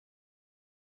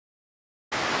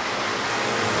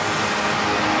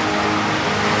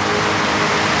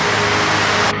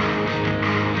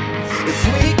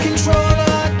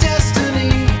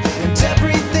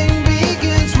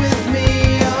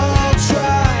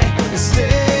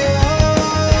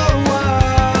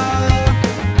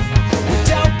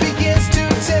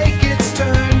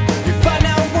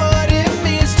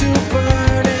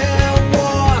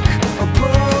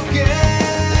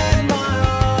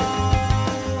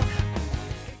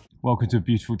Welcome to a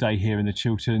beautiful day here in the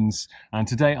Chilterns, and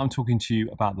today I'm talking to you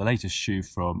about the latest shoe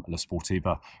from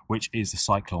Sportiva, which is the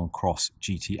Cyklon Cross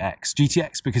GTX.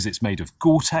 GTX because it's made of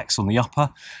Gore-Tex on the upper,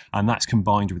 and that's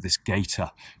combined with this gaiter,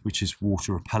 which is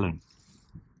water repellent.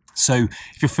 So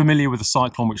if you're familiar with the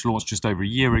Cyklon, which launched just over a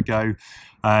year ago,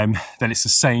 then it's the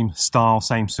same style,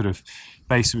 same sort of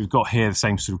base that we've got here, the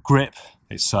same sort of grip.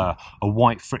 It's a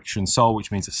white friction sole,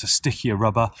 which means it's a stickier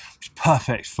rubber, which is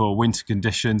perfect for winter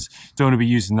conditions. Don't want to be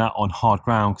using that on hard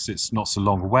ground because it's not so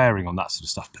long wearing on that sort of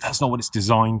stuff, but that's not what it's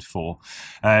designed for.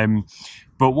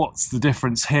 But what's the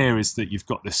difference here is that you've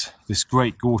got this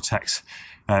great Gore-Tex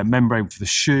membrane for the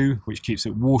shoe, which keeps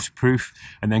it waterproof,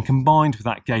 and then combined with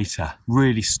that gaiter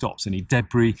really stops any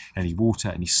debris, any water,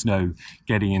 any snow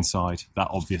getting inside that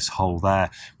obvious hole there,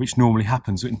 which normally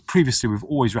happens. And previously we've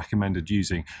always recommended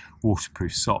using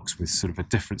waterproof socks with sort of a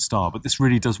different style, but this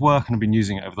really does work, and I've been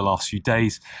using it over the last few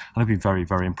days and I've been very,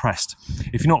 very impressed.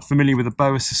 If you're not familiar with the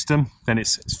BOA system, then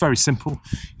it's very simple.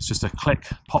 It's just a click,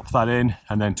 pop that in,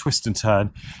 and then twist and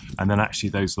turn, and then actually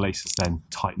those laces then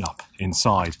tighten up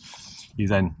inside. You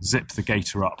then zip the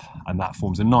gaiter up, and that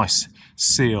forms a nice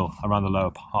seal around the lower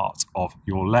part of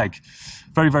your leg.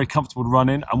 Very, very comfortable to run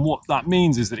in, and what that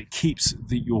means is that it keeps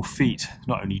your feet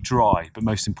not only dry, but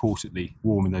most importantly,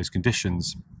 warm in those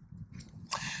conditions.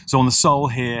 So on the sole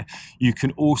here, you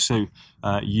can also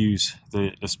use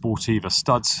the Sportiva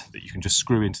studs that you can just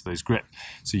screw into those grip,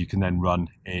 so you can then run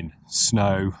in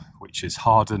snow, which is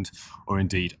hardened, or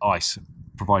indeed ice,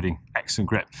 providing excellent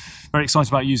grip. Very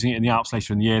excited about using it in the Alps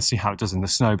later in the year, see how it does in the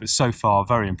snow, but so far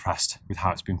very impressed with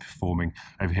how it's been performing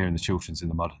over here in the Chilterns in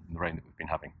the mud and the rain that we've been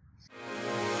having.